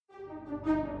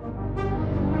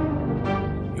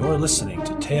You're listening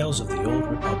to Tales of the Old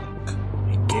Republic,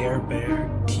 a Gare Bear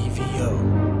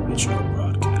TVO original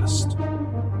broadcast.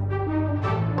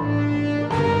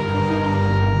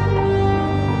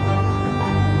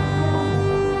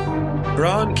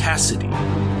 Braun Cassidy,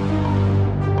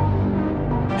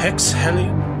 Hex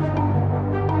Hellion,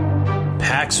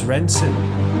 Pax Renson,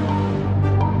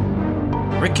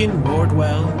 Rickon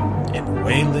Wardwell, and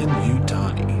Waylon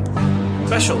Yutani.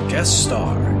 Special guest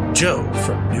star, Joe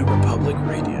from New Republic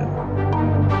Radio.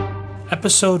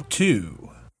 Episode 2,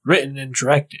 written and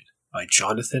directed by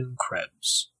Jonathan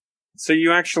Krebs. So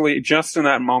you actually, just in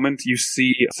that moment, you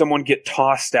see someone get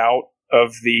tossed out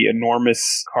of the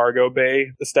enormous cargo bay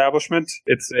establishment.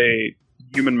 It's a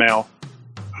human male.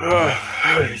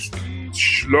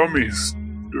 Schlummies.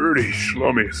 Dirty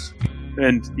schlummies.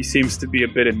 And he seems to be a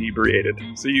bit inebriated.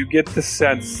 So you get the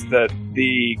sense that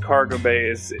the cargo bay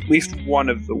is at least one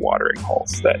of the watering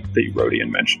holes that the Rodian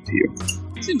mentioned to you.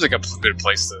 Seems like a good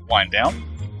place to wind down.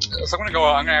 So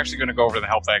I'm actually going to go over and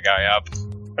help that guy up.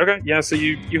 Okay, yeah, so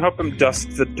you help him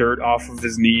dust the dirt off of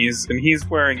his knees, and he's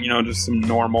wearing, just some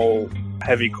normal,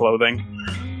 heavy clothing.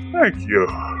 Thank you,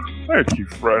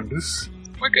 friends.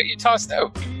 What got you tossed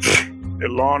out?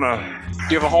 Ilana.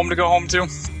 Do you have a home to go home to?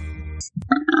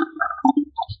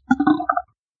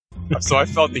 So I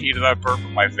felt the heat of that burp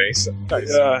in my face.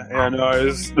 Nice. Yeah, no, it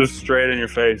was straight in your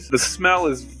face. The smell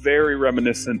is very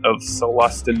reminiscent of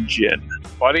Celestin gin.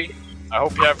 Buddy, I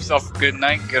hope you have yourself a good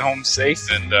night, get home safe,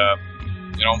 and,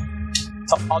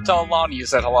 I'll tell Alana you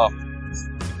said hello.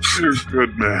 You're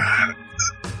good, man.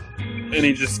 And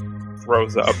he just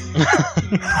throws up.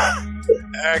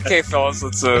 Okay, fellas,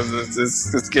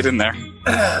 let's get in there.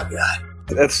 Oh, God.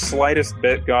 That slightest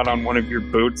bit got on one of your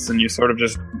boots, and you sort of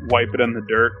just wipe it in the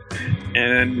dirt,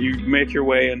 and you make your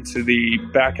way into the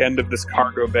back end of this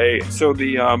cargo bay. So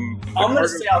I'm going to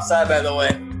stay outside, by the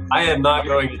way. I am not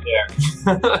going to dare.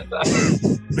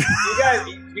 You guys,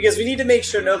 because we need to make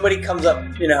sure nobody comes up,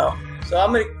 So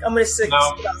I'm gonna sit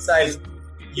outside.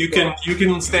 You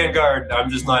can stand guard. I'm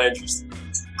just not interested.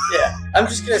 Yeah, I'm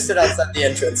just gonna sit outside the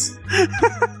entrance.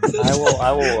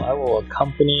 I will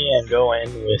accompany and go in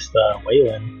with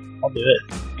Waylon. I'll do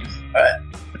it. Alright.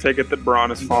 I take it that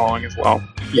Braun is following as well.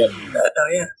 Yep. Oh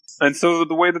yeah. And so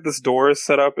the way that this door is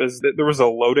set up is that there was a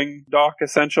loading dock,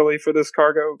 essentially, for this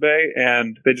cargo bay,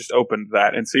 and they just opened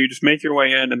that. And so you just make your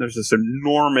way in, and there's this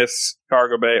enormous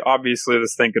cargo bay. Obviously,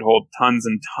 this thing could hold tons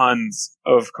and tons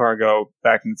of cargo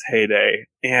back in its heyday.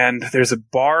 And there's a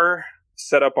bar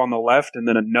set up on the left, and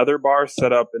then another bar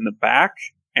set up in the back.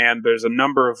 And there's a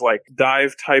number of,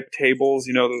 dive-type tables,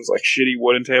 those, shitty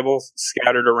wooden tables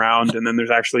scattered around. And then there's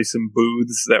actually some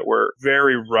booths that were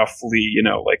very roughly,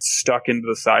 stuck into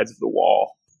the sides of the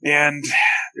wall. And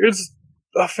there's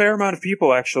a fair amount of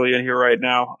people, actually, in here right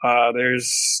now.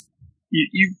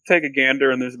 You take a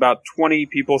gander, and there's about 20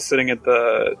 people sitting at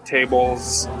the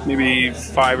tables, maybe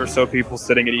 5 or so people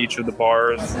sitting at each of the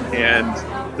bars, and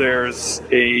there's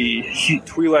a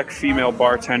Twi'lek female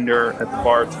bartender at the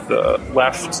bar to the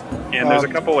left, and there's a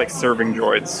couple, serving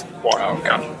droids walking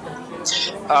around.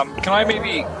 Can I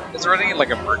is there any,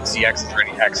 emergency exits or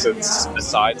any exits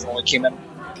besides when we came in?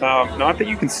 Not that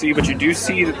you can see, but you do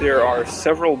see that there are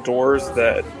several doors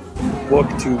that look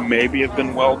to maybe have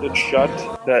been welded shut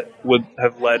that would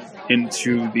have led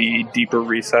into the deeper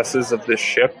recesses of this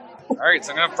ship. Alright,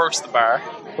 so I'm going to approach the bar.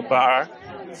 The bar.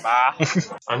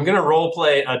 I'm going to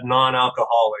roleplay a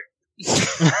non-alcoholic.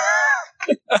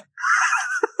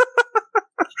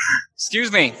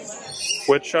 Excuse me.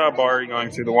 Which bar are you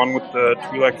going to? The one with the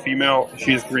Twi'lek female?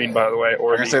 She's green, by the way,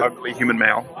 or the ugly human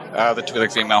male? The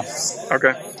Twi'lek female.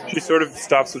 Okay. She sort of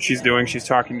stops what she's doing. She's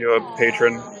talking to a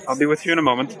patron. I'll be with you in a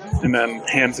moment. And then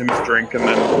hands him his drink and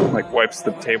then, wipes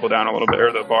the table down a little bit,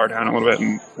 or the bar down a little bit,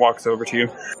 and walks over to you.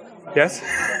 Yes?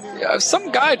 Yeah,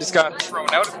 some guy just got thrown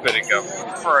out a bit ago.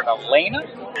 For an Elena?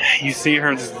 You see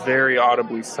her just very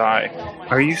audibly sigh.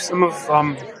 Are you some of,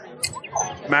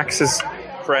 Max's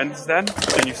friends, then?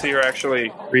 And you see her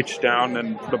actually reach down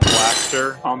and put a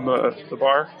blaster on the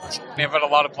bar. I've had a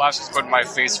lot of blasters put in my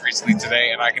face recently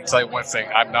today, and I can tell you one thing,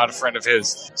 I'm not a friend of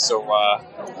his. So,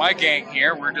 my gang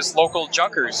here, we're just local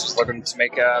junkers, just looking to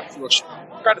make a few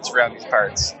credits around these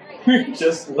parts.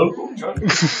 Just local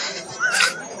junkers.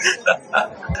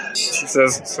 She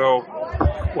says, so,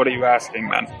 what are you asking,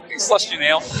 then? Celestial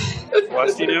Nail.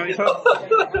 Celestial Nail, you said?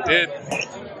 Did.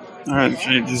 Alright,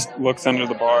 she just looks under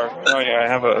the bar. Oh yeah, I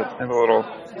have a little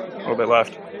bit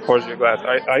left. Pours you a glass.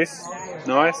 Ice?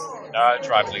 No ice?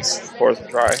 Dry, please. Pours it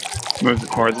dry. Moves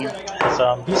it towards you.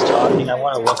 So he's talking. I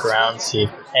want to look around, see if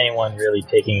anyone really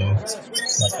taking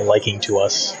a liking to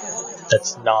us.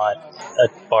 that's not a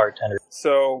bartender.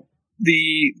 So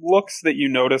the looks that you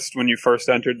noticed when you first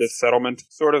entered this settlement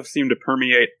sort of seem to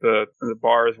permeate the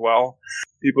bar as well.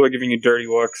 People are giving you dirty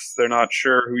looks. They're not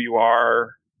sure who you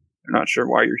are. They're not sure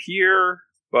why you're here,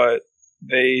 but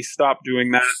they stop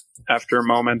doing that after a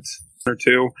moment or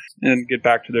two and get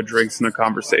back to their drinks and their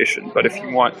conversation. But if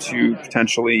you want to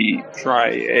potentially try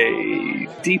a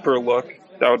deeper look,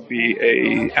 that would be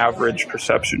a average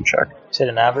perception check. Is it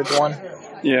an average one?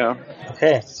 Yeah.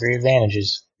 Okay, 3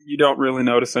 advantages. You don't really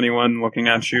notice anyone looking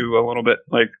at you a little bit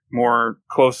like more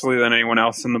closely than anyone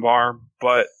else in the bar,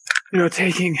 but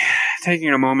taking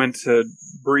a moment to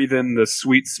breathe in the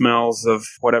sweet smells of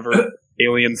whatever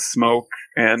alien smoke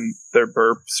and their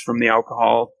burps from the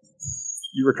alcohol,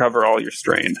 you recover all your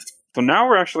strain. So now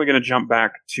we're actually going to jump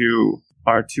back to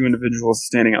our 2 individuals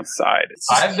standing outside.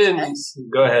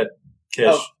 Go ahead, Kish.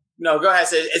 Oh, no, go ahead.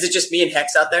 Is it just me and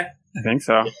Hex out there? I think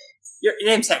so. Your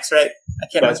name's Hex, right? I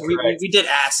can't That's remember. correct. We did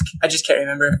ask. I just can't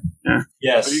remember. Yeah.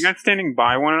 Yes. Are you guys standing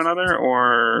by one another,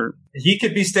 or... He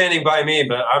could be standing by me,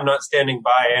 but I'm not standing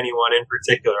by anyone in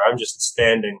particular. I'm just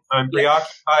standing. I'm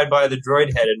preoccupied by the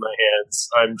droid head in my hands.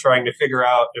 I'm trying to figure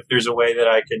out if there's a way that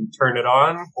I can turn it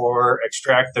on or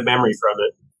extract the memory from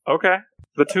it. Okay.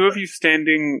 The 2 of you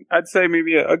standing, I'd say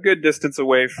maybe a good distance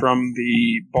away from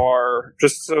the bar,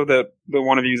 just so that the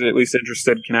one of you who's at least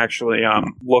interested can actually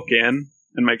look in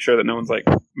and make sure that no one's like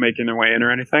making their way in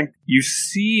or anything. You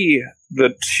see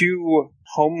the 2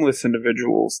 homeless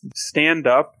individuals stand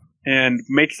up and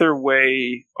make their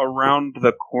way around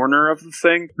the corner of the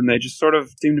thing, and they just sort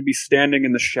of seem to be standing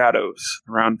in the shadows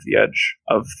around the edge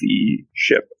of the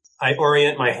ship. I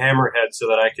orient my hammerhead so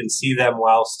that I can see them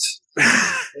whilst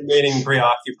remaining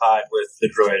preoccupied with the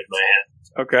droid in my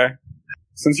hand. Okay.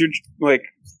 Since you're like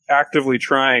actively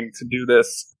trying to do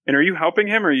this, and are you helping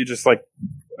him, or are you just like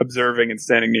observing and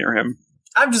standing near him?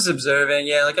 I'm just observing,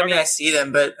 yeah. I mean, I see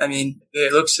them, but, they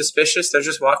look suspicious. They're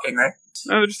just walking, right?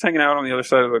 No, they're just hanging out on the other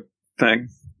side of the thing.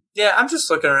 Yeah, I'm just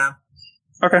looking around.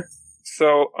 Okay.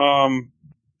 So,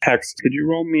 Hex, could you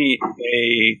roll me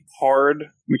a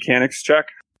hard mechanics check?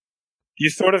 You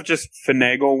sort of just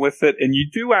finagle with it, and you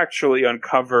do actually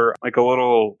uncover like a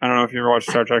little, I don't know if you ever watched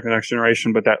Star Trek The Next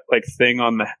Generation, but that like thing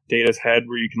on the Data's head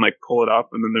where you can like pull it up,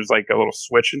 and then there's like a little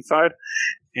switch inside.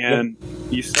 And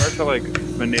you start to like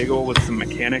finagle with some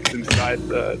mechanics inside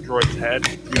the droid's head.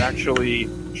 You actually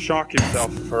shock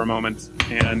yourself for a moment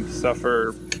and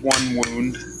suffer 1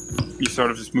 wound. You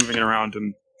sort of just moving it around,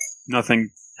 and nothing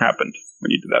happened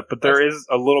when you did that. But there is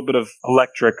a little bit of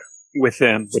electric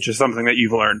within, which is something that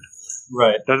you've learned.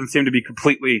 Right. Doesn't seem to be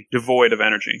completely devoid of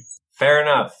energy. Fair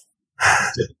enough.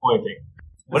 Disappointing.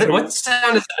 What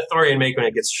sound does the Ithorian make when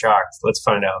it gets shocked? Let's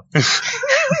find out.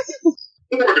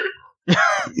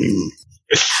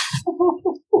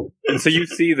 And so you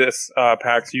see this,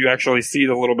 Pax. You actually see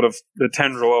the little bit of the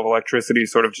tendril of electricity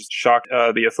sort of just shock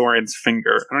the Ithorian's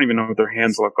finger. I don't even know what their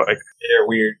hands look like. They're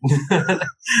weird.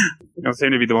 They don't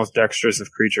seem to be the most dexterous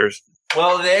of creatures.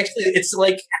 Well, it's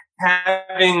like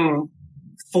having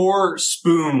 4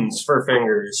 spoons for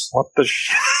fingers. What the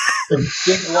shit?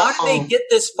 How did they get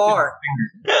this far?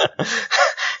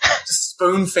 Just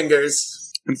spoon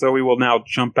fingers. And so we will now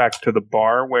jump back to the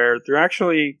bar, where there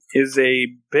actually is a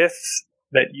Bith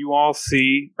that you all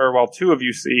see, or well, 2 of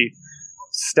you see,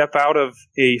 step out of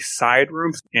a side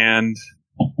room, and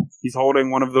he's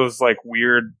holding one of those like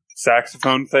weird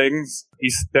saxophone things. He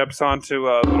steps onto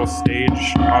a little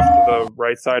stage off to the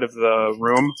right side of the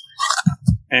room,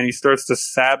 and he starts to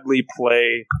sadly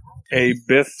play a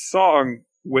Bith song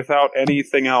without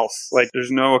anything else. Like,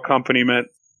 there's no accompaniment.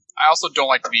 I also don't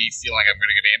like to be feeling like I'm going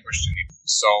to get ambushed anymore.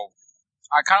 So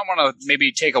I kind of want to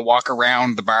maybe take a walk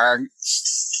around the bar,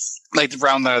 like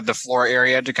around the floor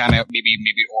area, to kind of maybe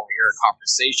overhear a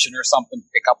conversation or something,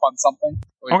 pick up on something.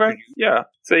 Okay, yeah.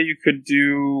 Say you could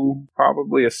do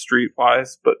probably a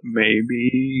streetwise, but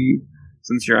maybe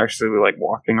since you're actually like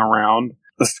walking around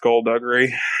the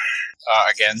skullduggery.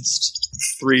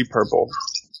 Against 3 purple.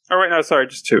 Oh, wait, no, sorry,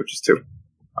 just two.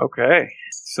 Okay.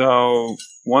 So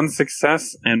 1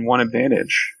 success and 1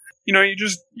 advantage. You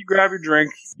grab your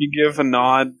drink, you give a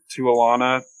nod to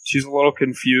Alana. She's a little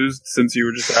confused since you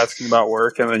were just asking about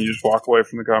work, and then you just walk away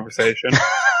from the conversation.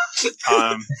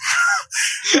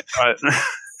 But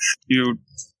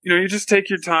you just take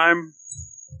your time,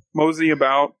 mosey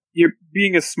about. You're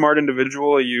being a smart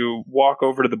individual. You walk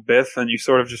over to the Bith, and you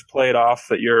sort of just play it off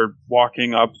that you're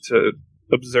walking up to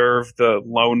observe the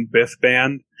lone Bith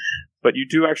band. But you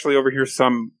do actually overhear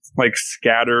some like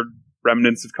scattered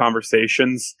remnants of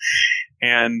conversations,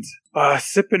 and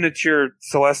sipping at your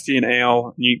Celestian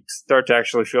ale, you start to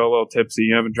actually feel a little tipsy.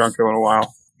 You haven't drunk in a little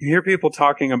while. You hear people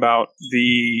talking about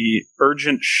the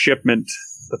urgent shipment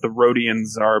that the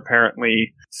Rhodians are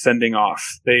apparently sending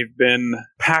off. They've been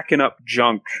packing up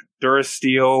junk,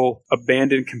 Durasteel,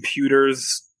 abandoned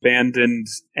computers, abandoned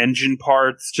engine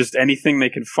parts, just anything they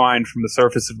can find from the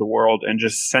surface of the world and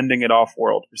just sending it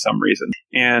off-world for some reason.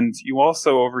 And you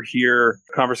also overhear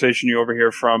a conversation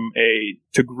from a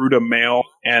Togruta male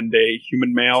and a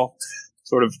human male,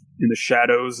 sort of in the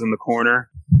shadows in the corner.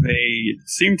 They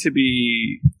seem to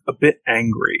be a bit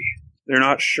angry. They're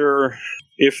not sure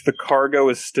if the cargo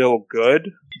is still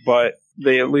good, but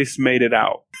they at least made it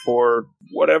out for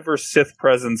whatever Sith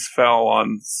presence fell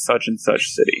on such and such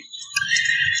city.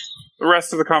 The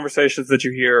rest of the conversations that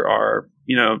you hear are,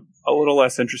 a little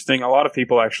less interesting. A lot of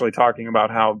people actually talking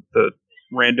about how the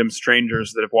random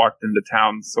strangers that have walked into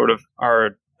town sort of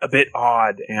are a bit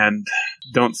odd and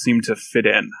don't seem to fit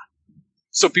in.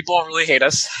 So people don't really hate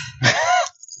us.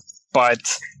 But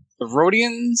the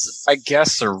Rhodians, I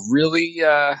guess, are really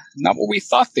not what we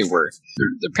thought they were.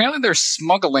 Apparently they're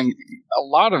smuggling a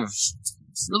lot of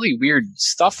really weird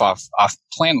stuff off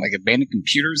planet, like abandoned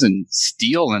computers and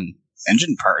steel and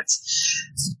engine parts.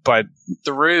 But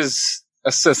there is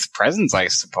a Sith presence, I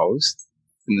suppose,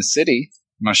 in the city.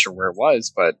 I'm not sure where it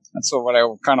was, but that's what I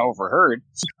kind of overheard.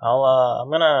 I'm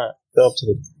gonna go up to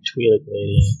the Twi'lek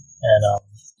lady and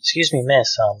excuse me,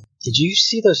 miss. Did you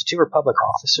see those 2 Republic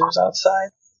officers outside?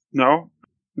 No,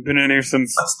 I've been in here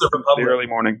since the early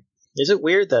morning. Is it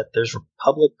weird that there's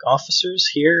Republic officers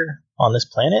here on this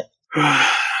planet?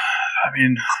 I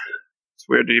mean, it's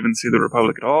weird to even see the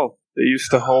Republic at all. They used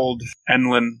to hold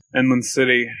Enlin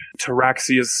City.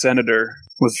 Taraxia's senator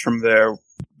was from there.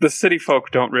 The city folk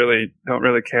don't really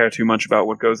care too much about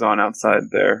what goes on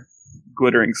outside their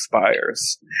glittering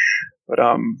spires. But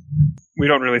we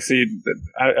don't really see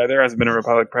that. There hasn't been a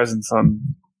Republic presence on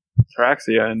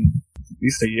Taraxia in at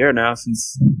least a year now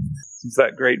since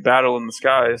that great battle in the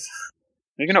skies.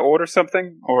 Are you going to order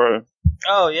something, or?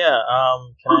 Oh yeah.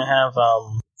 Can I have?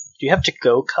 Do you have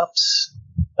to-go cups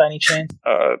by any chance?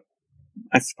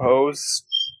 I suppose.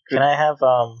 Can I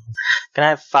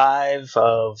have 5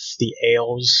 of the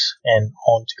ales and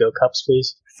on to-go cups,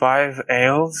 please? 5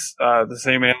 ales? The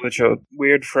same ale that your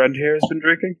weird friend here has been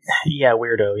drinking? Yeah,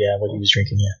 weirdo. Yeah, what he was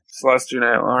drinking. Yeah. Celestian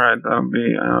ale. All right, that'll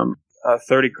be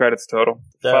 30 credits total.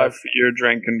 5 for your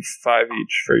drink and 5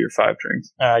 each for your 5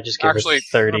 drinks. I just give Actually, it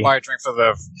 30. I'm buy a drink for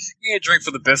the. Give me a drink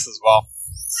for the Biss as well.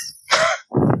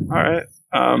 All right.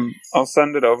 I'll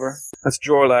send it over. That's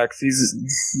Jorlax. He's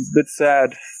a bit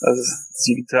sad, as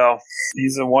you can tell.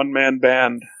 He's a one-man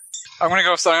band. I'm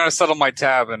gonna settle my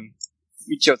tab and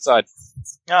meet you outside.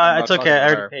 It's okay.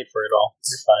 I already paid for it all.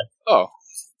 You're fine. Oh,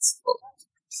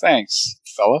 thanks,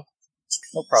 fella.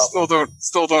 No problem.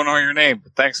 Still don't know your name,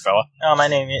 but thanks, fella. Oh, my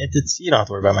name. It's you don't have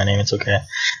to worry about my name. It's okay.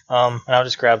 And I'll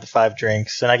just grab the 5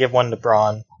 drinks, and I give 1 to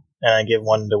Braun, and I give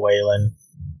 1 to Waylon,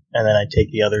 and then I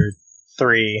take the other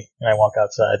 3, and I walk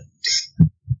outside.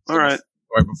 All right.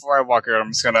 Wait, before I walk out, I'm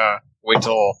just gonna wait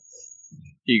till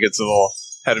he gets a little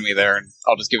ahead of me there, and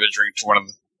I'll just give a drink to one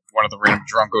of the random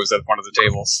drunkos at one of the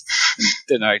tables. And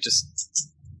then I just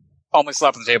calmly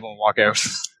slap on the table and walk out.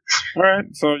 All right.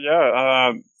 So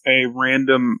yeah, a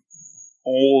random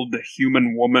old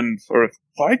human woman sort of,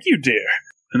 like you, dear.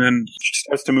 And then she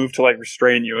starts to move to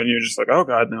restrain you, and you're just like, oh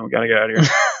god, no, we gotta get out of here.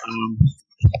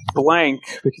 Blank,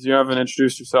 because you haven't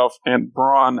introduced yourself, and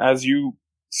Braun, as you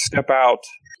step out,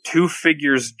 2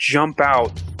 figures jump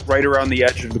out right around the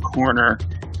edge of the corner,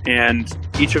 and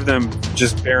each of them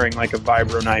just bearing a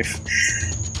vibro knife.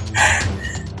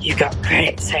 You got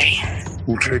credits, hey?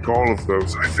 We'll take all of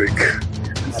those, I think.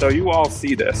 And so you all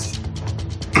see this.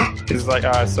 It's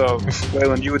so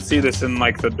Waylon, you would see this in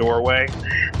the doorway,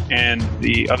 and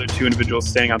the other 2 individuals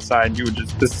standing outside, you would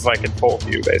this is in full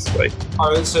view, basically.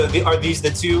 Are these the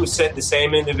 2 the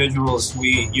same individuals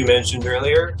you mentioned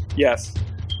earlier? Yes.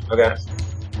 Okay.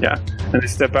 Yeah. And they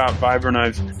step out, vibro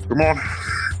knives. Come on.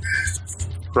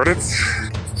 Credits?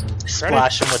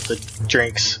 Splash them with the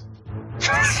drinks.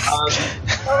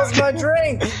 That was my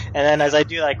drink! And then as I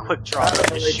do quick draw,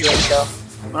 I just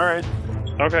shoot. All right.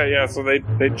 Okay, yeah, so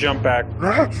they jump back,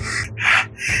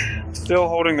 still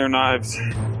holding their knives.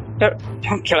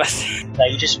 Don't kill us. Now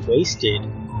you just wasted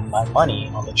my money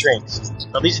on the drinks.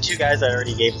 Are these the 2 guys I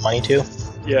already gave money to?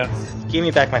 Yeah. Give me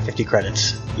back my 50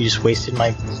 credits. You just wasted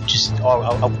my.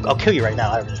 I'll kill you right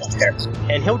now. I really don't care.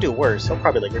 And he'll do worse. He'll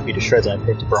probably rip you to shreds. I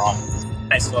paid to Braun.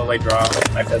 I slowly draw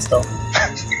my pistol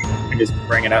and just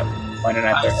bring it up, point it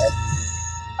at their head.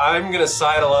 I'm gonna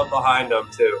sidle up behind them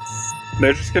too.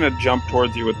 They're just gonna jump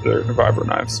towards you with their vibro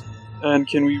knives. And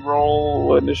can we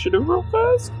roll initiative real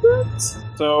fast?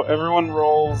 So everyone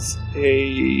rolls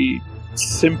a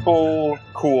simple,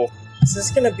 cool. Is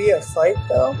this gonna be a fight,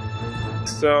 though?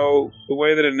 So the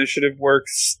way that initiative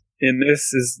works in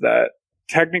this is that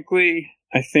technically,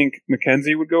 I think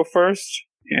Mackenzie would go first,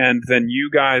 and then you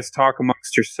guys talk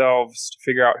amongst yourselves to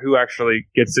figure out who actually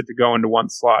gets it to go into one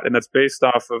slot, and that's based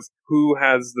off of who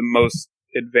has the most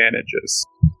advantages.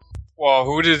 Well,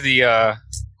 who did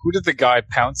the guy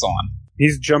pounce on?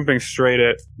 He's jumping straight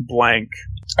at blank.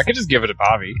 I could just give it to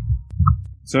Bobby.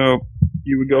 So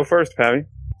you would go first, Pavi.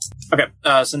 Okay,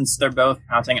 since they're both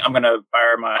pouncing, I'm gonna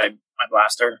fire my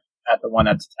blaster at the one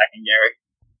that's attacking Gary.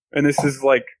 And this is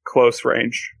like close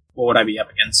range. What would I be up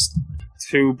against?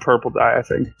 2 purple die, I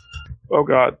think. Oh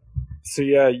god. So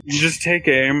yeah, you just take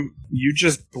aim, you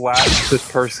just blast this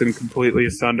person completely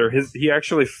asunder. He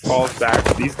actually falls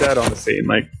back. He's dead on the scene.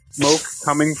 Like, smoke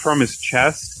coming from his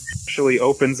chest actually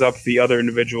opens up the other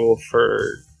individual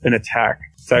for an attack.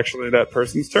 It's actually that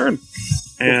person's turn.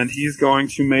 And he's going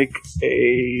to make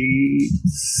a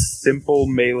simple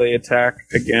melee attack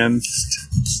against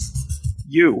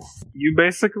you. You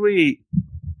basically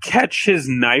catch his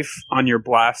knife on your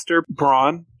blaster,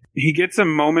 Braun. He gets a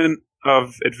moment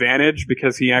of advantage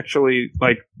because he actually,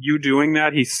 like, you doing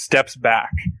that, he steps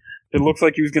back. It looks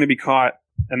like he was going to be caught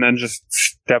and then just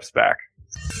steps back.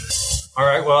 All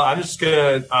right, well, I'm just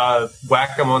going to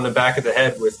whack him on the back of the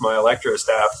head with my electro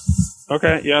staff.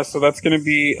 Okay, yeah, so that's going to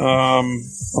be a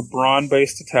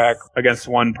brawn-based attack against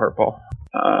 1 purple.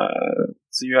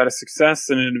 So you had a success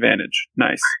and an advantage.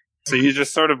 Nice. So you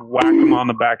just sort of whack him on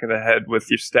the back of the head with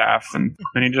your staff, and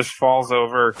he just falls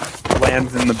over,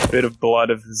 lands in the bit of blood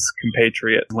of his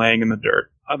compatriot laying in the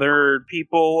dirt. Other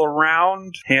people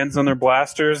around, hands on their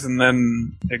blasters, and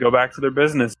then they go back to their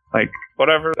business. Like,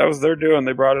 whatever that was their doing,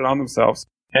 they brought it on themselves.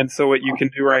 And so what you can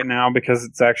do right now, because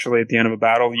it's actually at the end of a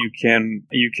battle, you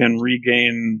can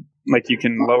regain, like, you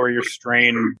can lower your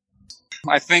strain.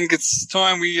 I think it's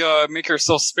time we make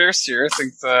ourselves sparse here. I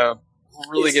think we're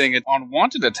really getting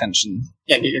unwanted attention.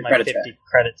 Yeah, get your my credits 50 back.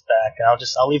 credits back, and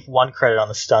I'll leave 1 credit on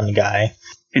the stunned guy.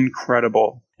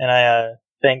 Incredible. And I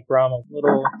thank Braun, a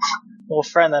little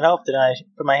friend that helped, and I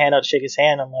put my hand out to shake his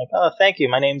hand. I'm like, oh, thank you.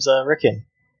 My name's Rickon.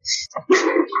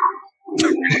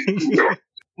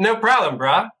 No problem,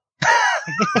 brah.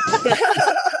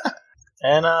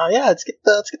 And yeah, let's get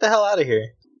the hell out of here.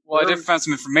 Well, I did find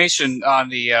some information on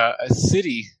the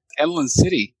city, Enlund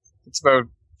City. It's about a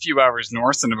few hours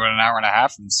north and about an hour and a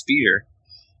half from Speeder.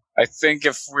 I think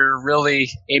if we're really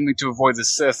aiming to avoid the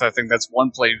Sith, I think that's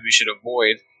one place we should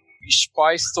avoid. We should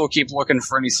probably still keep looking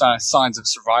for any signs of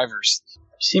survivors. You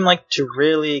seem like to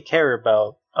really care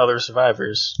about other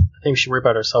survivors. I think we should worry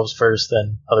about ourselves first,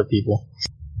 then other people.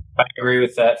 I agree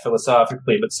with that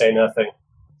philosophically, but say nothing.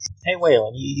 Hey,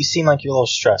 Waylon, you seem like you're a little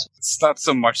stressed. It's not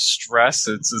so much stress.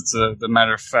 It's the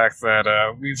matter of fact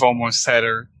that we've almost had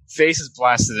our faces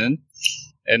blasted in,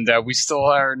 and we still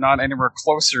are not anywhere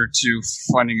closer to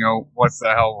finding out what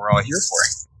the hell we're all here for.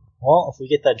 Well, if we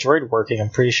get that droid working, I'm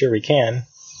pretty sure we can.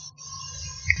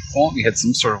 Well, we had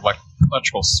some sort of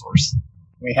electrical source.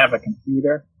 We have a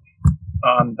computer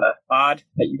on the pod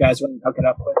that you guys wouldn't hook it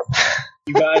up with.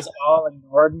 You guys all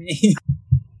ignored me.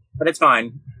 But it's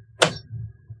fine.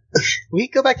 We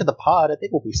can go back to the pod. I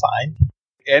think we'll be fine.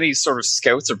 Any sort of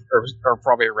scouts are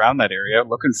probably around that area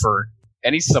looking for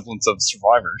any semblance of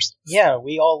survivors. Yeah,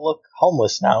 we all look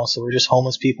homeless now, so we're just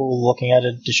homeless people looking at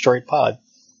a destroyed pod.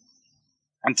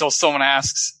 Until someone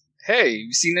asks, hey,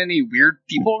 you seen any weird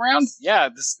people around? Yeah,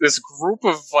 this group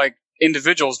of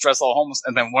individuals dressed all homeless,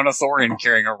 and then one Authorian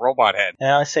carrying a robot head. And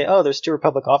I say, oh, there's 2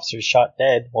 Republic officers shot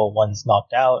dead. Well, one's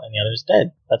knocked out, and the other's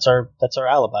dead. That's our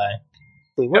alibi.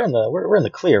 We're in the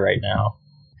clear right now.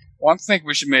 Well, I think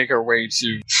we should make our way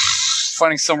to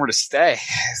finding somewhere to stay.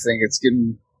 I think it's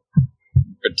getting a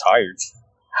bit tired.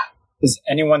 Does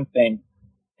anyone think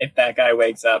if that guy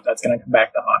wakes up, that's going to come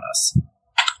back to haunt us?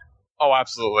 Oh,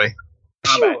 absolutely.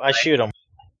 I shoot him.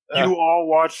 You all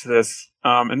watch this,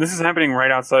 and this is happening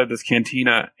right outside this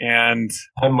cantina, and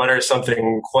I mutter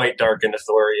something quite dark and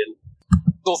Authorian.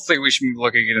 I still think we should be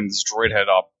looking at this droid head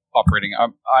operating.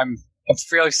 I'm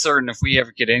fairly certain if we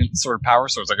ever get any sort of power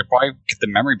source, I could probably get the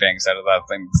memory banks out of that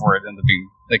thing before it ends up being,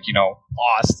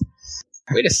 lost.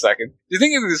 Wait a second. Do you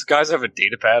think any of these guys have a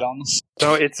data pad on them?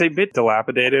 So it's a bit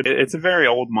dilapidated. It's a very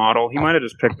old model. He might have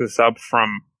just picked this up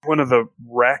from one of the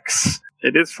wrecks.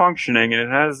 It is functioning, and it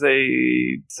has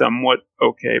a somewhat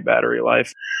okay battery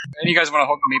life. And you guys want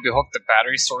to maybe hook the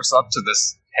battery source up to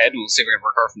this head, and we'll see if we can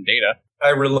record from data. I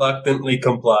reluctantly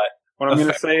comply. What I'm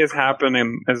going to say is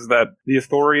happening is that the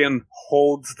Authorian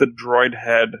holds the droid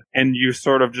head, and you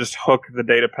sort of just hook the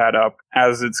data pad up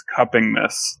as it's cupping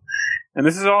this. And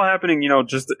this is all happening,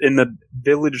 just in the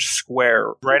village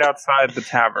square, right outside the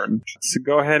tavern. So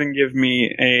go ahead and give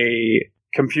me a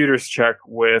computers check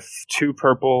with 2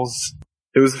 purples.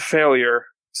 It was a failure.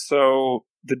 So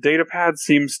the datapad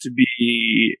seems to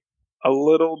be a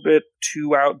little bit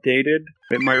too outdated.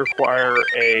 It might require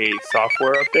a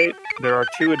software update. There are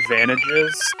 2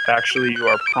 advantages. Actually, you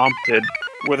are prompted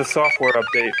with a software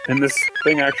update, and this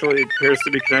thing actually appears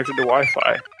to be connected to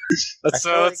Wi-Fi.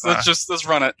 Let's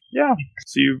run it. Yeah.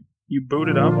 So you boot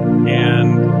it up,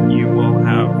 and you will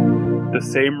have the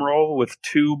same roll with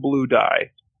 2 blue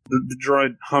die. The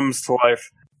droid hums to life.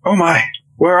 Oh my!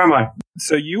 Where am I?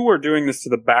 So you were doing this to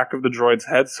the back of the droid's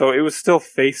head, so it was still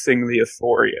facing the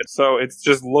Ithorian. So it's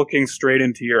just looking straight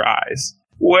into your eyes.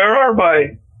 Where are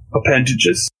my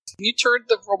appendages? Can you turn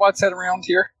the robot's head around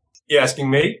here? You asking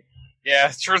me?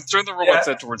 Yeah, turn the robot's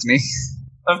head towards me.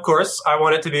 Of course, I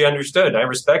want it to be understood. I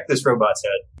respect this robot's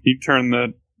head. You turn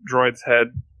the droid's head.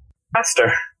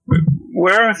 Master,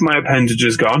 where have my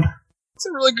appendages gone? That's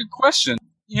a really good question.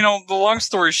 The long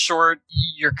story short,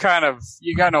 you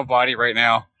got no body right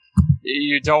now.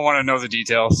 You don't want to know the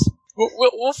details.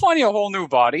 We'll find you a whole new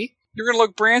body. You're gonna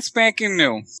look brand spanking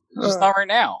new. Just not right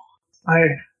now.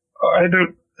 I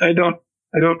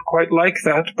don't quite like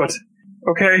that, but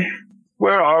okay.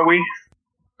 Where are we?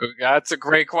 That's a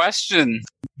great question.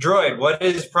 Droid, what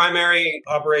is primary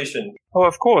operation? Oh,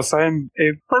 of course. I am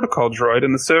a protocol droid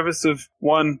in the service of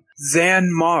one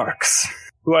Zan Marks,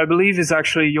 who I believe is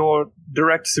actually your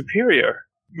direct superior.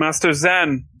 Master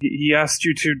Zan, he asked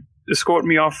you to escort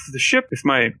me off the ship if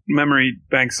my memory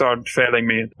banks aren't failing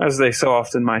me, as they so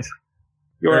often might.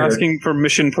 You're asking for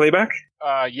mission playback?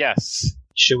 Yes.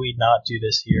 Should we not do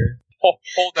this here?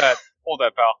 Hold that,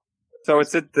 pal. So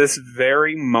it's at this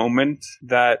very moment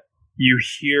that you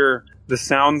hear the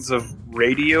sounds of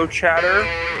radio chatter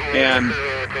and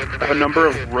a number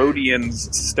of Rhodians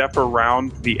step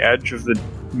around the edge of the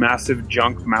massive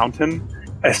junk mountain,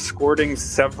 escorting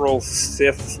several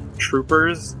Sith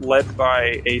troopers led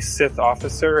by a Sith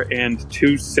officer and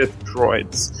 2 Sith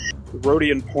droids. The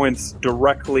Rhodian points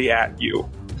directly at you.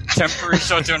 Temporary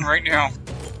shutdown right now.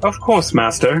 Of course,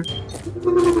 Master.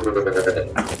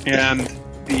 And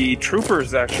the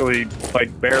troopers actually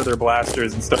bare their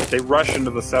blasters and stuff. They rush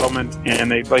into the settlement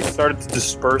and they started to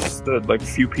disperse the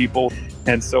few people.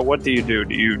 And so what do? Do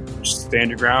you just stand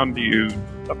your ground? Do you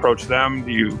approach them?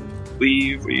 Do you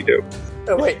leave? What do you do?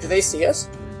 Oh wait, do they see us?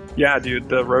 Yeah, dude,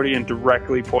 the Rhodian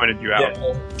directly pointed you out.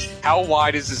 Yeah. How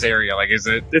wide is this area? Is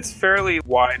it? It's fairly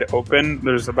wide open.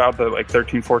 There's about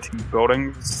 13, 14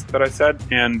 buildings that I said,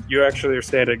 and you actually are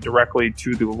standing directly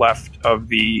to the left of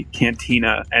the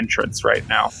cantina entrance right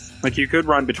now. You could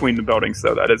run between the buildings,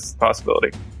 though. That is a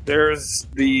possibility. There's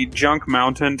the junk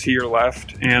mountain to your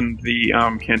left and the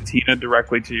cantina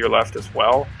directly to your left as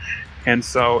well. And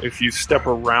so if you step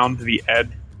around the edge,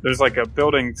 there's a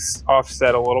building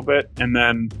offset a little bit, and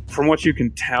then from what you can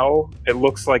tell, it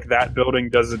looks like that building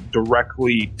doesn't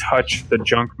directly touch the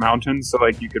junk mountain, so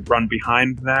you could run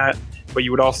behind that, but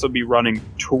you would also be running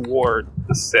toward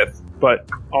the Sith. But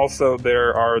also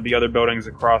there are the other buildings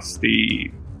across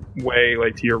the way,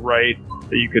 to your right,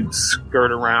 that you could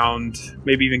skirt around,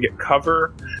 maybe even get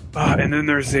cover. And then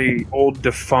there's a old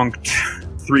defunct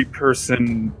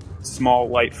 3-person small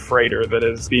light freighter that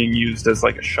is being used as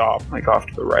a shop, off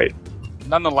to the right.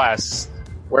 Nonetheless,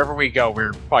 wherever we go,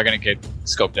 we're probably going to get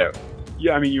scoped out.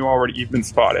 Yeah, I mean, you've been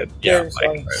spotted. Yeah.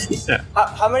 Yeah.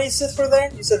 How many Sith were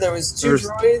there? You said there was 2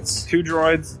 droids? 2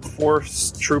 droids, 4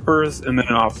 troopers, and then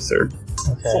an officer.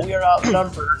 Okay. So we are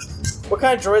outnumbered. What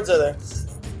kind of droids are there?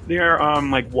 They are,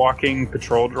 walking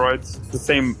patrol droids. The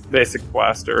same basic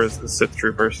blaster as the Sith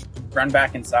troopers. Run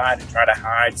back inside and try to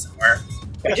hide somewhere.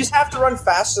 We just have to run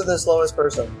faster than the slowest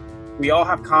person. We all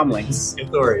have comlinks.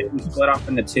 Authority. We split off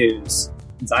into 2s.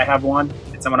 Since I have one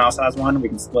and someone else has one, we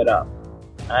can split up.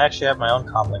 I actually have my own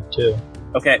comlink too.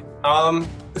 Okay.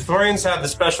 Thorians have the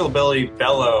special ability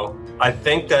Bellow. I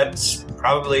think that's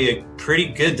probably a pretty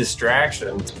good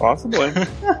distraction. Possibly.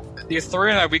 The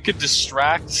Ithorian, we could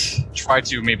distract, try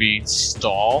to maybe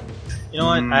stall. You know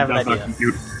what? I have an idea.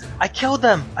 I killed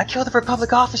them! I killed the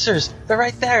Republic officers! They're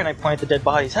right there! And I point at the dead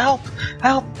bodies. Help!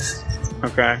 Help!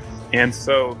 Okay. And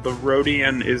so the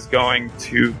Rhodian is going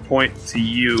to point to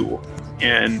you,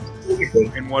 and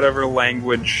in whatever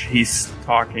language he's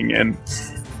talking in,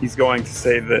 he's going to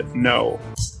say that no,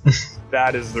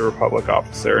 that is the Republic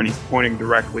officer, and he's pointing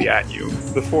directly at you.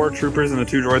 The 4 troopers and the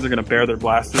 2 droids are going to bear their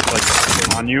blasters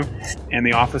on you, and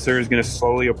the officer is going to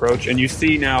slowly approach, and you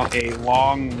see now a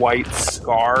long white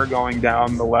scar going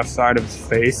down the left side of his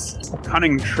face. A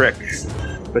cunning trick,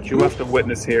 but you left a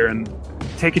witness here, and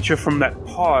take it you from that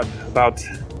pod about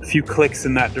few clicks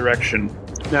in that direction.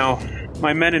 Now,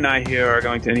 my men and I here are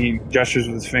going to, and he gestures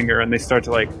with his finger, and they start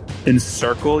to,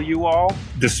 encircle you all,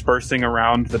 dispersing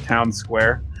around the town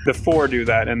square. The 4 do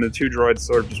that, and the 2 droids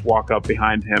sort of just walk up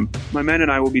behind him. My men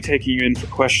and I will be taking you in for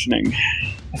questioning.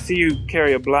 I see you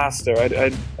carry a blaster.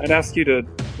 I'd ask you to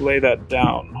lay that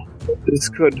down. This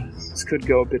could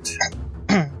go a bit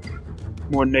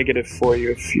more negative for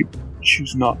you if you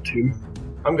choose not to.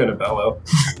 I'm gonna bellow.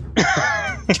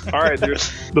 All right,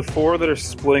 there's the 4 that are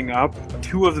splitting up.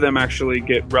 2 of them actually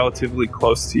get relatively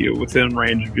close to you, within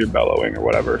range of your bellowing or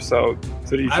whatever. So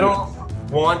do you? I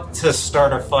don't want to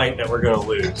start a fight that we're gonna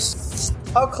lose.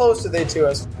 How close are they to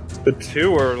us? The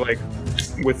 2 are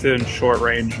within short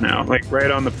range now,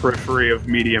 right on the periphery of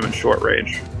medium and short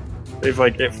range. They've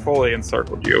it fully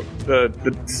encircled you.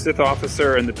 The Sith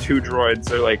officer and the 2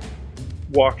 droids are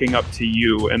walking up to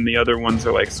you, and the other ones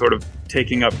are sort of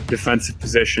taking up defensive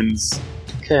positions.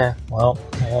 Okay, well,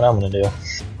 you know what I'm gonna do.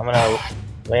 I'm gonna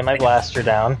lay my blaster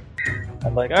down.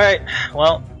 I'm like, alright,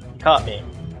 well, you caught me.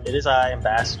 It is I,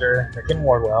 Ambassador Rickon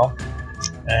Wardwell,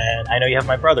 and I know you have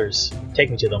my brothers.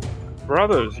 Take me to them.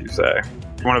 Brothers, you say?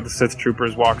 One of the Sith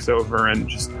troopers walks over and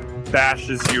just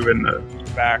bashes you in the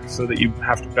back so that you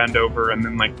have to bend over, and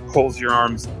then pulls your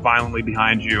arms violently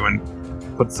behind you and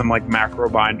puts some macro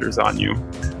binders on you.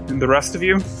 And the rest of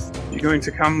you going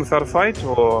to come without a fight,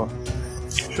 or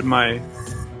should my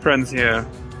friends here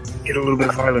get a little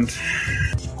bit violent?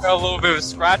 Got a little bit of a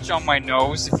scratch on my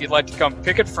nose. If you'd like to come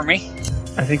pick it for me.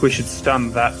 I think we should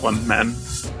stun that one, men.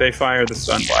 They fire the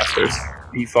stun blasters.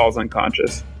 He falls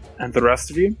unconscious. And the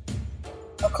rest of you?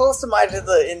 How close am I to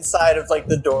the inside of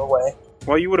the doorway?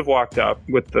 Well, you would have walked up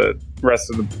with the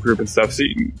rest of the group and stuff, so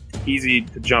easy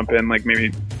to jump in,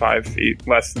 maybe 5 feet,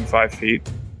 less than 5 feet.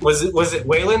 Was it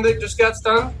Waylon that just got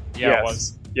stunned? Yeah, yes. It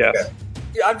was. Yes. Okay.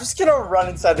 Yeah, I'm just gonna run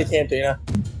inside the cantina.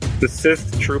 The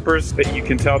Sith troopers, that you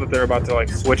can tell that they're about to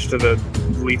switch to the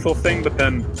lethal thing, but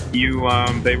then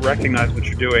they recognize what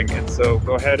you're doing, and so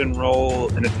go ahead and roll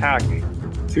an attack.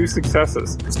 2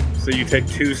 successes. So you take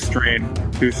 2 strain,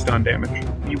 2 stun damage.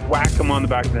 You whack him on the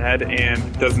back of the head, and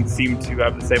it doesn't seem to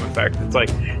have the same effect.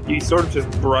 It's you sort of just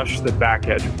brush the back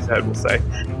edge of his head, we'll say,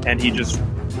 and he just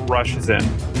rushes in.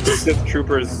 The Sith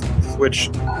troopers switch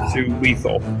to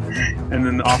lethal, and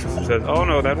then the officer says, "Oh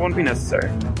no, that won't be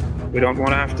necessary. We don't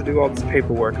want to have to do all this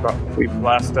paperwork about if we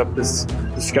blast up this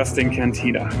disgusting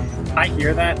cantina." I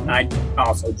hear that, and I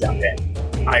also jump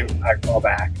in. I fall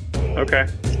back. Okay.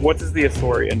 What does the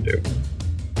Ithorian do?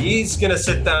 He's gonna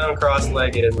sit down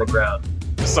cross-legged in the ground.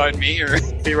 Beside me, or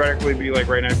Theoretically be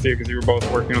right next to you because you were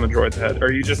both working on the droid's head.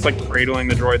 Are you just cradling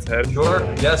the droid's head? Sure.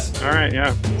 Yes. All right,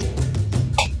 yeah.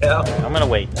 Yeah. I'm gonna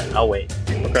wait then. I'll wait.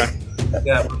 Okay.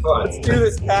 Yeah, we're fine. Let's do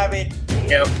this, Pabby.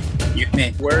 Yep. You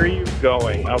me. Where are you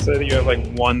going? I'll say that you have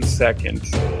 1 second.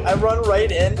 I run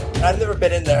right in. I've never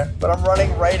been in there, but I'm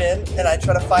running right in, and I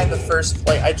try to find the first,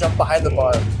 I jump behind the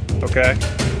bar. Okay.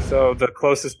 So the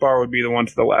closest bar would be the one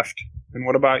to the left. And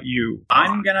what about you?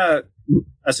 I'm gonna,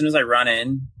 as soon as I run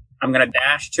in, I'm gonna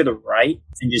dash to the right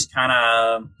and just gonna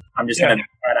try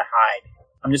to hide.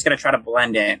 I'm just gonna try to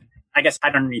blend in. I guess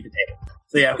hide underneath the table.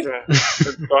 So yeah.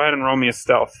 Okay. Go ahead and roll me a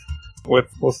stealth. With,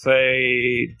 we'll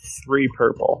say, 3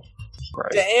 purple.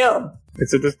 Right. Damn!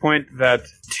 It's at this point that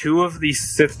 2 of the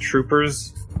Sith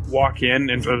troopers walk in,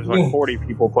 and there's 40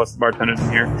 people plus the bartenders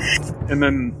in here. And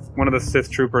then one of the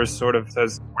Sith troopers sort of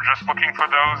says, We're just looking for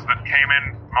those that came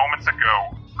in moments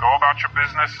ago. Go about your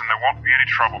business and there won't be any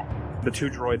trouble. the 2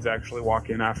 droids actually walk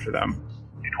in after them.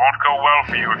 It won't go well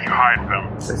for you if you hide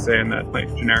them. They say in that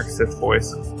generic Sith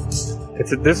voice.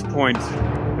 It's at this point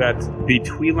that the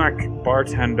Twi'lek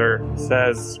bartender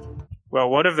says, well,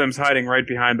 one of them's hiding right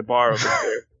behind the bar over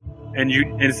there. And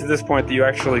it's at this point that you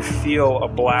actually feel a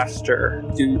blaster.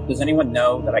 Does anyone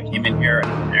know that I came in here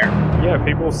and there? Yeah,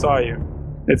 people saw you.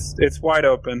 It's wide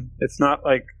open. It's not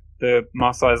like the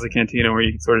Mos Eisley Cantina where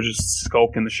you can sort of just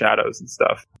skulk in the shadows and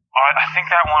stuff. I think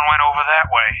that one went over that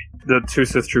way. The 2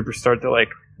 Sith troopers start to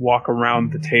walk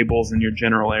around the tables in your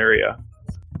general area.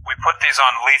 We put these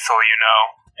on lethal, you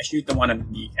know. I shoot the one in the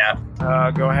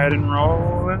kneecap. Go ahead and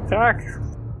roll an attack.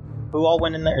 Who all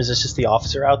went in there? Is this just the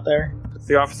officer out there? It's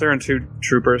the officer and 2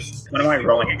 troopers. What am I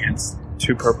rolling against?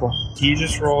 2 purple. He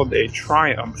just rolled a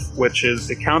triumph, which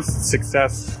is, it counts as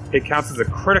success. It counts as a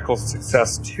critical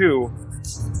success too,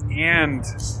 and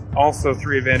also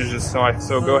 3 advantages.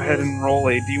 So go ahead and roll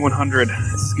a D100.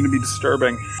 This is going to be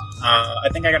disturbing. I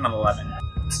think I got an 11.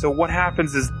 So what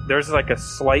happens is there's a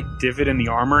slight divot in the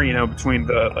armor, between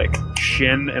the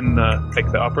shin and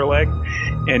the upper leg,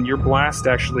 and your blast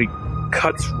actually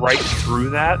cuts right through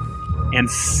that and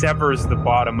severs the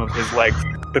bottom of his leg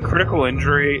The critical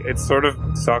injury, it sort of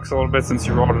sucks a little bit since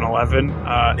you rolled an 11.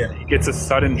 He gets a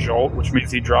sudden jolt, which means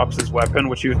he drops his weapon,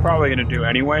 which he was probably going to do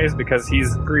anyways because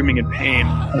he's screaming in pain.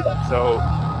 So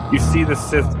you see the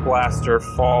Sith blaster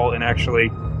fall, and actually,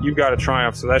 you got a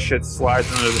triumph, so that shit slides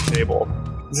under the table.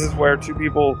 This is where 2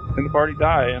 people in the party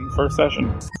die in the first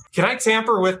session. Can I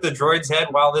tamper with the droid's head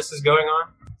while this is going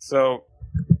on? So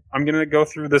I'm going to go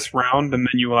through this round, and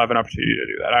then you will have an opportunity to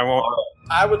do that. I won't.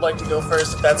 I would like to go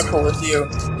first if that's cool with you.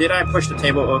 Did I push the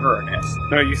table over or no?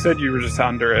 No, you said you were just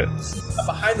under it. I'm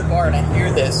behind the bar and I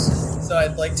hear this, so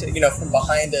I'd like to, from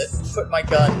behind it, put my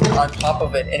gun on top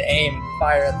of it and aim,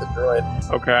 fire at the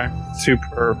droid. Okay. 2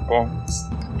 purple.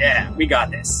 Yeah, we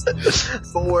got this.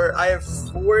 4. I have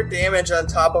 4 damage on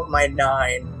top of my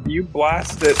 9. You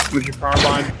blast it with your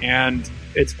carbine, and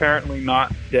it's apparently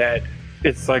not dead.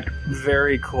 It's like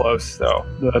very close though.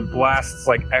 The blasts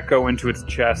like echo into its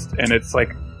chest, and it's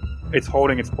like it's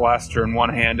holding its blaster in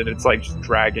one hand, and it's like just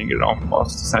dragging it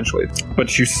almost essentially.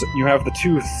 But you have the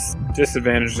 2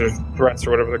 disadvantages or threats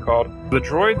or whatever they're called. The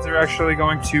droids are actually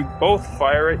going to both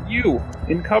fire at you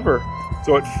in cover.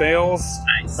 So it fails,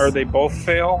 Nice. or they both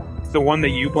fail. The one that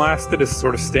you blasted is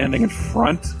sort of standing in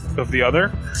front of the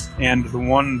other, and the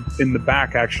one in the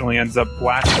back actually ends up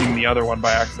blasting the other one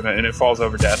by accident, and it falls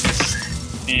over dead.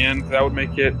 And that would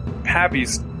make it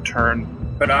Pappy's turn.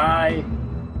 But I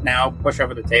now push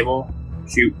over the table,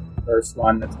 shoot first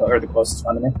one or the closest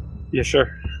one to me. Yeah,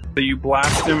 sure. So you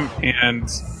blast him, and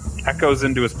echoes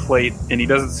into his plate, and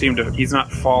he's not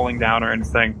falling down or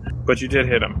anything, but you did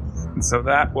hit him. And so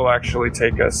that will actually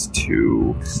take us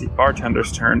to the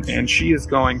bartender's turn, and she is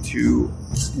going to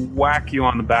whack you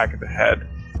on the back of the head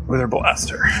with her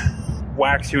blaster.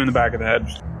 Whacks you in the back of the head.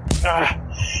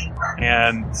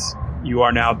 And you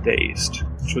are now dazed,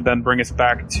 which would then bring us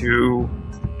back to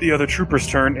the other trooper's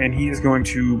turn, and he is going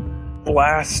to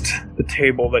blast the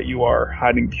table that you are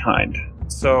hiding behind.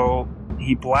 So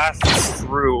he blasts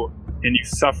through, and you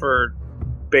suffer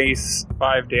base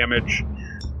 5 damage.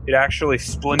 It actually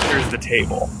splinters the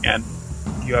table, and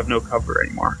you have no cover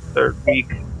anymore. They're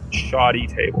weak, shoddy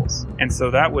tables. And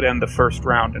so that would end the first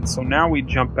round. And so now we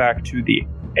jump back to the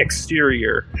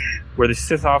exterior, where the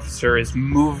Sith officer is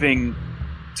moving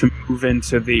to move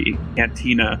into the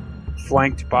cantina,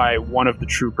 flanked by one of the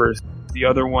troopers. The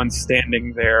other one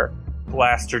standing there,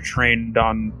 blaster trained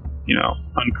on,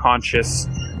 unconscious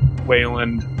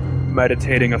Wayland,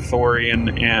 meditating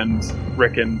Athorian, and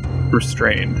Rickon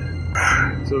restrained.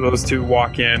 So those 2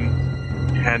 walk in,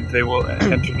 and they will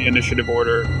enter the initiative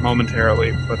order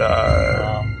momentarily. But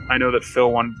I know that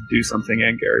Phil wanted to do something,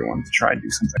 and Gary wanted to try and do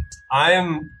something. I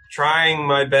am trying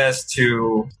my best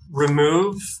to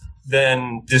remove,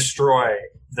 then destroy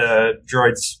the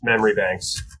droid's memory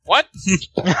banks. What?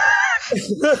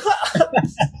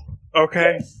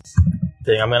 Okay.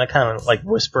 I'm gonna kind of like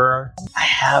whisper, I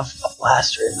have a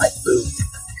blaster in my boot.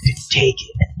 You can take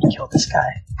it and kill this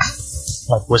guy.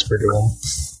 Like whisper to him.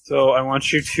 So I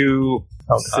want you to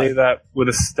say that with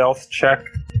a stealth check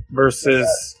versus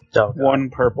 1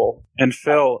 purple. And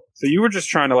Phil, so you were just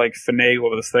trying to like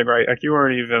finagle this thing, right? Like you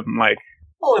weren't even like.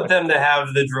 I want them to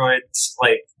have the droids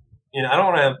I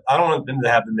don't want them to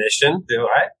have the mission, do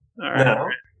I? All right. No.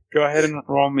 Go ahead and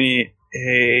roll me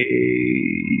a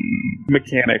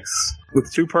mechanics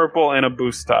with 2 purple and a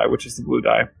boost die, which is the blue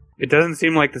die. It doesn't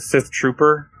seem like the Sith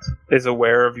trooper is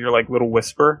aware of your like little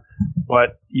whisper,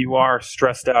 but you are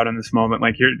stressed out in this moment.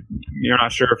 Like you're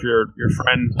not sure if your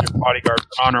friend, your bodyguard,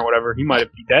 on or whatever, he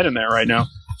might be dead in there right now.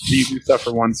 So you do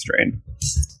suffer 1 strain.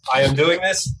 I am doing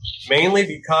this mainly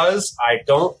because I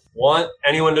don't want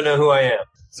anyone to know who I am.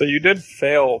 So you did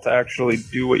fail to actually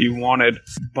do what you wanted,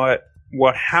 but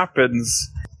what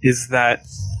happens is that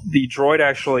the droid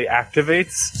actually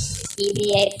activates.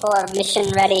 BB-84, mission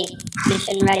ready.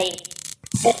 Mission ready.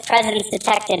 Sith presence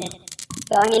detected.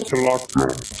 Going into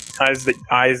lockdown.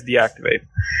 Eyes deactivate.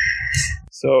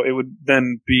 So it would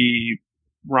then be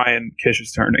Ryan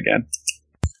Kish's turn again.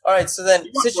 All right, so then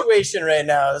situation right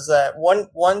now is that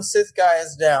one Sith guy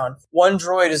is down, 1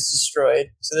 droid is destroyed,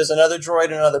 so there's another droid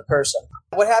and another person.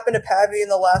 What happened to Pappy in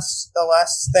the last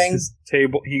thing? His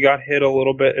table, he got hit a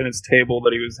little bit, and his table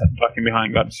that he was ducking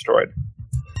behind got destroyed.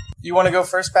 You want to go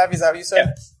first, Pappy? Is that what you said?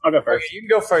 Yeah, I'll go first. Okay, you can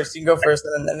go first,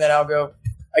 and then I'll go,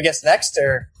 I guess, next,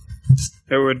 or?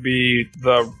 It would be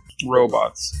the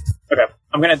robots. Okay,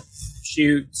 I'm going to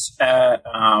shoot at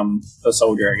the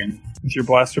soldier again. It's your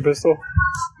blaster pistol?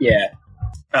 Yeah.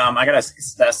 I got a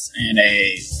success and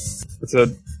a... It's a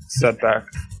setback.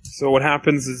 So what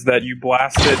happens is that you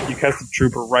blast it, you catch the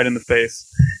trooper right in the face,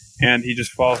 and he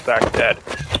just falls back dead.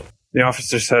 The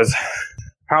officer says,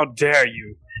 "How dare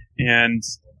you?" And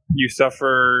You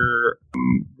suffer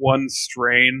 1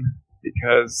 strain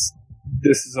because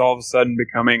this is all of a sudden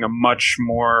becoming a much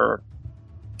more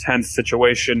tense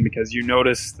situation because you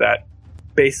notice that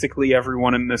basically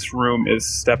everyone in this room is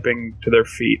stepping to their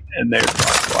feet and they're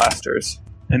blasters.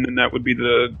 And then that would be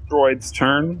the droid's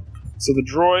turn. So the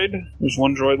droid, there's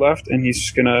 1 droid left, and he's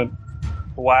just gonna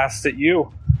blast at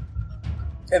you.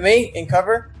 At me? In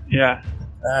cover? Yeah.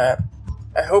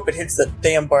 I hope it hits the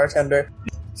damn bartender.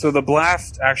 So the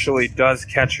blast actually does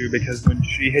catch you because when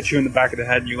she hit you in the back of the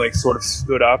head, you like sort of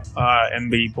stood up,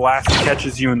 and the blast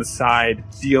catches you in the side,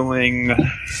 dealing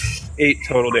 8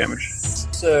 total damage.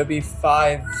 So it'd be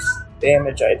 5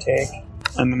 damage I take.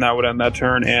 And then that would end that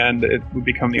turn, and it would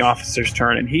become the officer's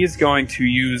turn, and he's going to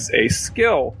use a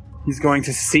skill. He's going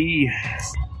to see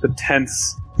the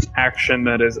tense action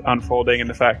that is unfolding and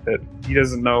the fact that he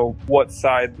doesn't know what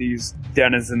side these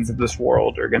denizens of this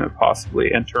world are going to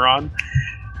possibly enter on.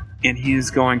 And he is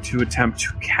going to attempt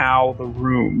to cow the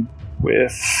room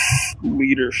with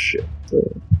leadership.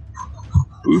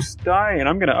 Boost die, and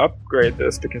I'm going to upgrade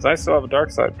this because I still have a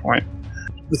dark side point.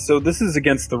 So this is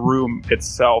against the room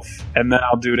itself, and then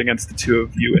I'll do it against the 2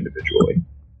 of you individually.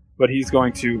 But he's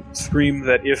going to scream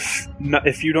that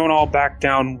if you don't all back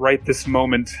down right this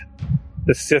moment,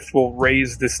 the Sith will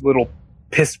raise this little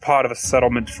piss pot of a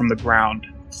settlement from the ground.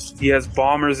 He has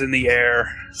bombers in the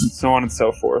air, and so on and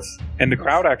so forth. And the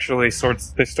crowd actually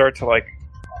they start to like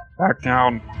back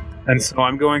down. And so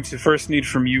I'm going to first need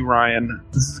from you, Ryan.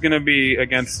 This is going to be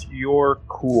against your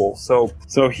cool. So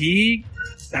he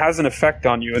has an effect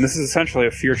on you, and this is essentially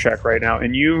a fear check right now.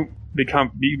 And you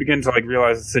begin to like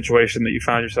realize the situation that you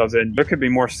found yourselves in. There could be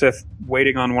more Sith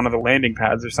waiting on one of the landing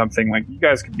pads or something. Like, you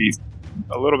guys could be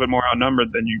a little bit more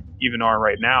outnumbered than you even are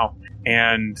right now.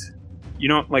 And you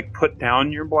don't like put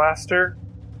down your blaster,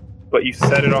 but you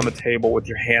set it on the table with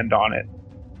your hand on it,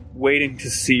 waiting to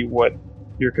see what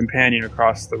your companion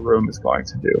across the room is going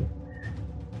to do.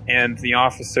 And the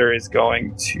officer is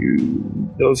going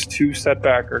to... Those 2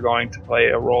 setback are going to play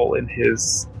a role in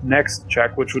his next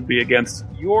check, which would be against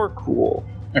your cool.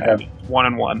 Okay. 1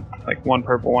 and 1. Like 1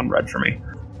 purple, 1 red for me.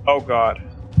 Oh, God.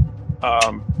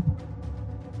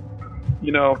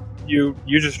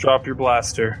 You just dropped your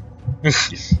blaster. You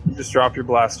just dropped your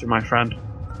blaster, my friend.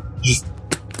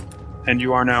 And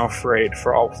you are now afraid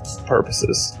for all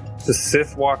purposes. The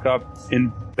Sith walk up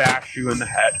and bash you in the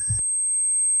head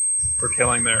for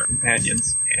killing their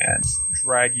companions and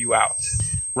drag you out.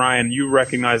 Ryan, you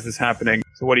recognize this happening,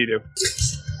 so what do you do?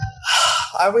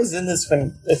 I was in this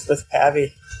with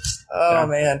Pavi. Oh, yeah.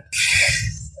 Man.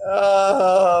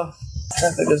 I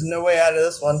think there's no way out of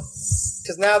this one.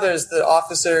 Because now there's the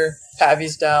officer,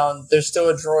 Pavi's down, there's still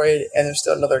a droid, and there's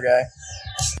still another guy.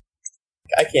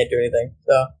 I can't do anything,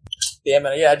 so... Damn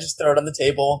it, yeah, I just throw it on the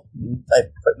table. I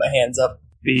put my hands up.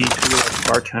 The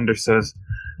bartender says,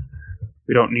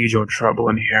 "We don't need your trouble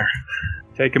in here.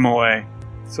 Take him away."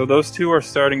 So those 2 are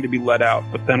starting to be let out,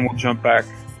 but then we'll jump back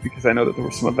because I know that there were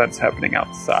some events happening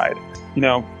outside.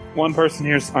 1 person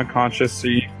here is unconscious, so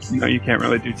you can't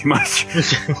really do too much.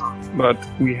 But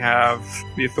we have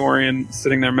the Ithorian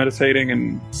sitting there meditating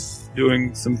and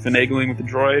doing some finagling with the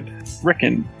droid.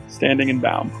 Rickon standing and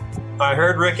bound. I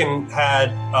heard Rickon had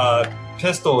a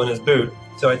pistol in his boot,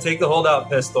 so I take the holdout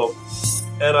pistol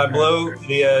and I blow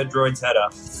the droid's head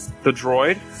up. The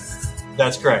droid?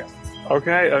 That's correct.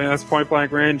 Okay, I mean, that's point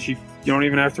blank range. You don't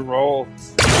even have to roll.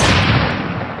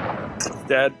 It's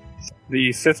dead.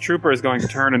 The Sith trooper is going to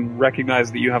turn and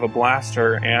recognize that you have a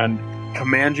blaster and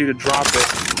command you to drop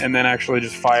it and then actually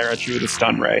just fire at you with a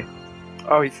stun ray.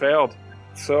 Oh, he failed.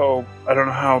 So, I don't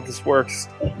know how this works.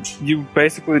 You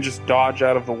basically just dodge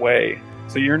out of the way.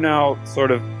 So you're now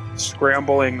sort of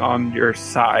scrambling on your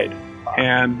side,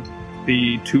 and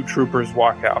the 2 troopers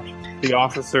walk out. The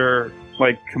officer,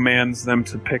 commands them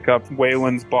to pick up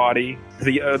Waylon's body.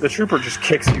 The trooper just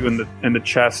kicks you in the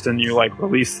chest, and you,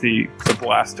 release the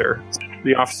blaster.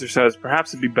 The officer says,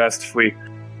 "Perhaps it'd be best if we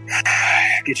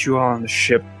get you all on the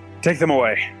ship. Take them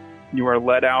away." You are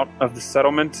led out of the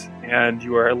settlement, and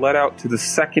you are led out to the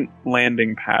second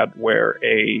landing pad where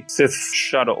a Sith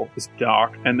shuttle is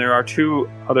docked, and there are 2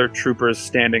 other troopers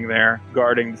standing there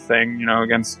guarding the thing,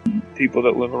 against people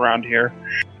that live around here.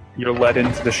 You're led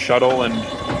into the shuttle and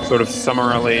sort of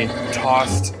summarily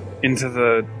tossed into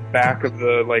the back of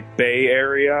the, bay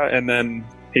area, and then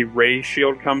a ray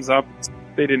shield comes up.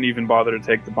 They didn't even bother to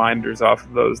take the binders off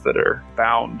of those that are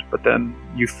bound, but then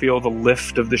you feel the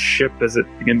lift of the ship as it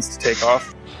begins to take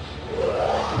off.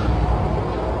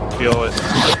 Feel it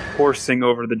coursing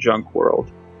over the junk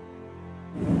world.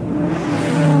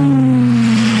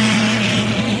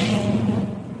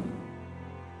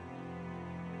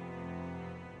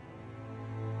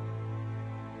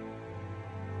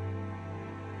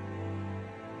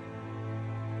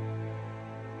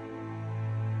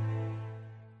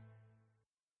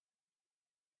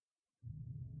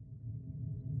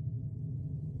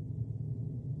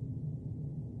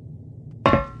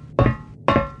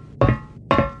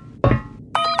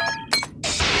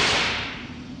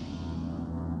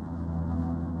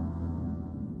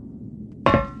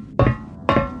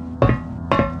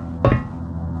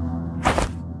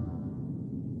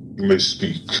 You may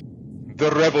speak.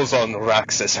 The rebels on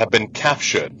Raxus have been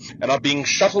captured and are being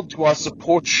shuttled to our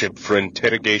support ship for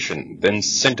interrogation, then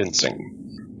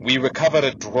sentencing. We recovered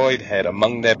a droid head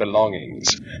among their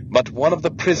belongings, but one of the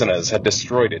prisoners had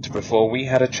destroyed it before we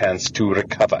had a chance to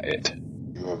recover it.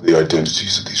 You have the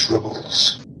identities of these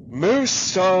rebels?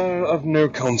 Most are of no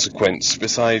consequence,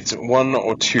 besides one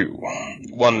or two.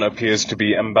 One appears to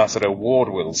be Ambassador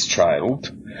Wardwell's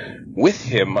child. With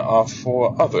him are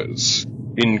 4 others,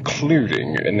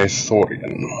 including an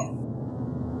Ithorian.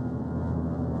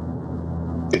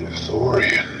 An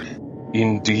Ithorian?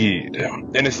 Indeed.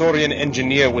 An Ithorian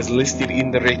engineer was listed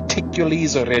in the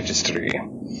Reticules registry.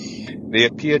 They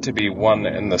appear to be one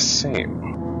and the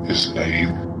same. His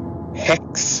name?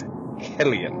 Hex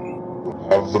Hellion.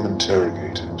 Have them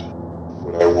interrogated,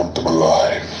 but I want them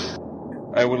alive.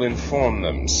 I will inform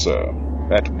them, sir,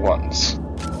 at once.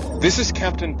 This is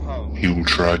Captain Palmer. He will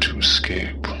try to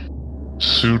escape,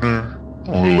 sooner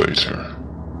or later.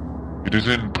 It is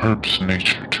in Perp's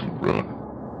nature to run.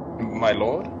 My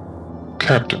lord?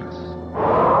 Captain,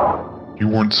 you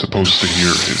weren't supposed to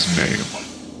hear his name.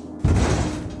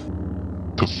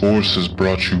 The Force has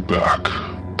brought you back,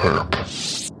 Perp,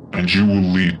 and you will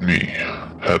lead me,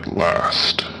 at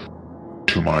last,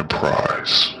 to my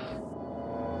prize.